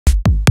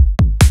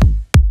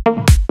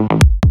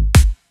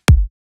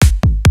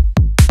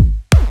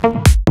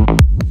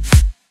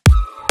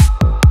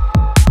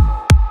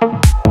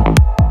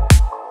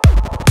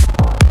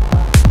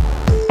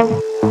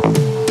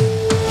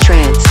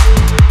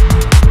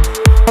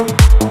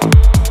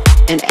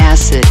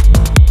acid.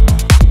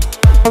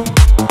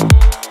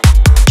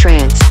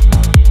 Trance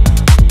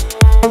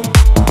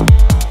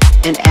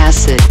and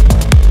acid.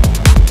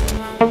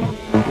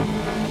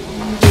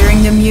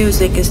 Hearing the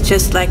music is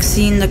just like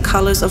seeing the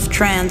colors of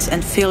trance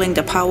and feeling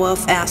the power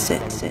of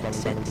acid.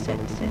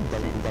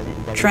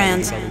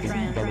 Trance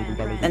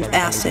and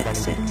acid.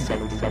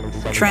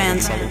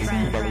 Trance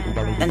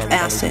and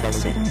acid.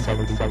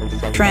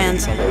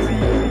 Trance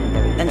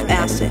and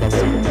acid.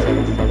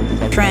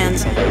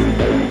 Trance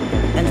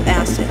and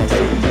acid.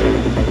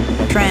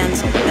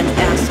 Trance and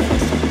acid.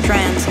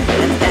 Trance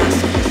and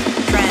acid.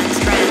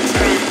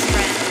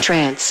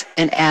 Trance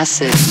and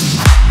acid.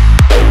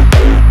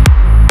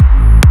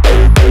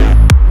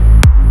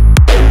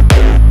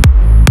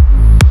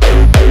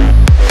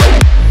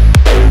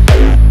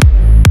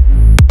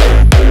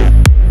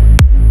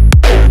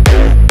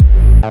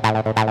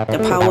 The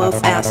power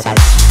of acid.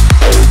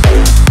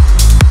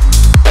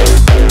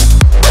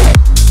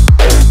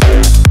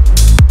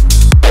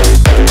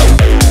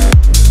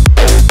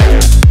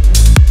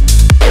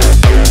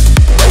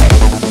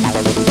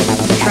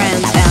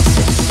 Trance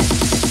acid.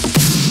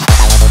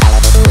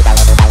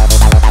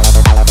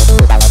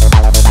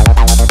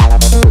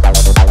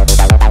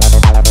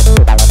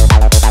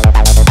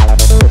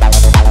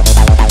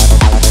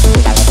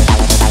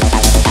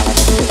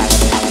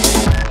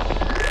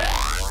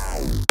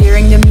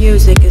 Hearing the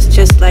music is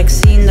just like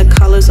seeing the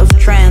colors of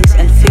trance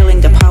and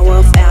feeling the power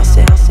of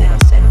acid.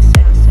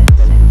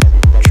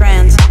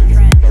 Trance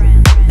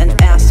and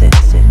acid.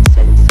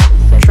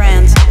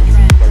 Trance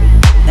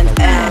and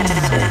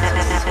acid.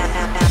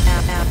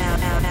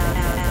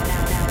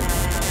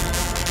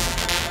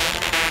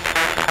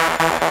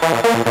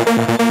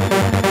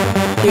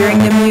 Hearing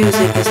the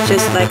music is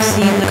just like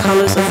seeing the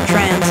colors of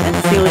trance and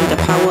feeling the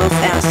power of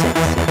acid.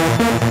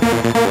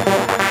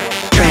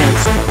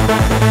 Trance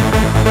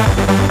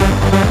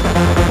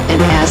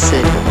and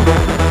acid.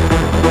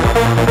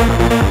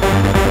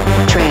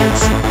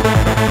 Trance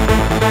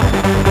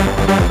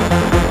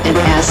and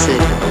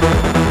acid.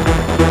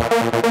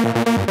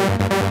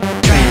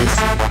 Trance,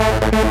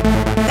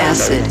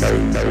 acid.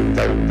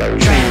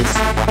 Trance,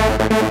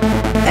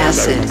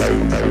 acid.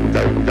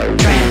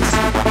 Trance,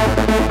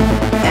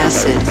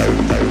 acid.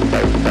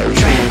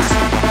 Trance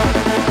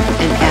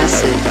and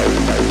acid.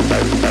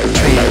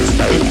 Trance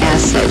and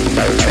acid.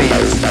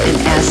 Trance and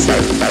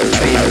acid. Trance and acid.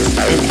 Trance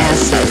and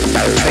acid.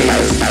 Trance acid.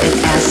 Trance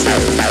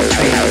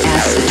acid. Trance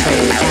acid.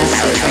 Trance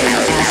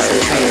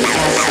acid.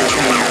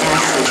 Trance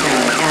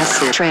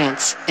acid.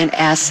 Trance and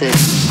acid.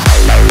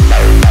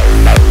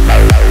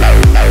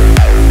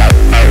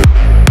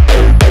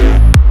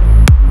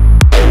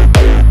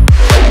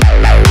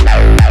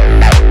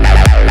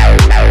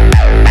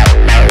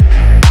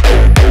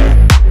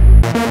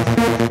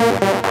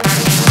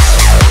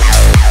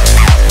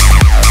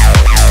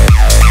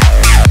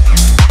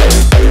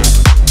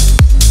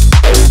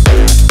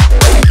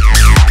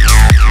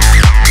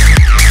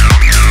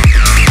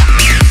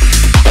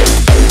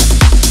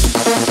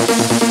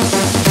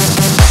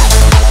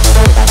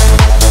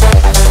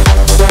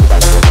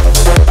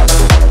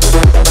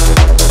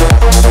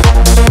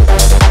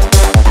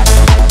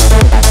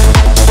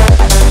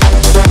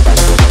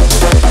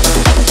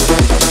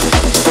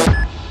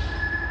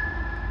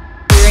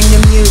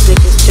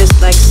 Music is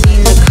just like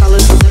seeing the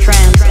colors of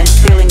trance and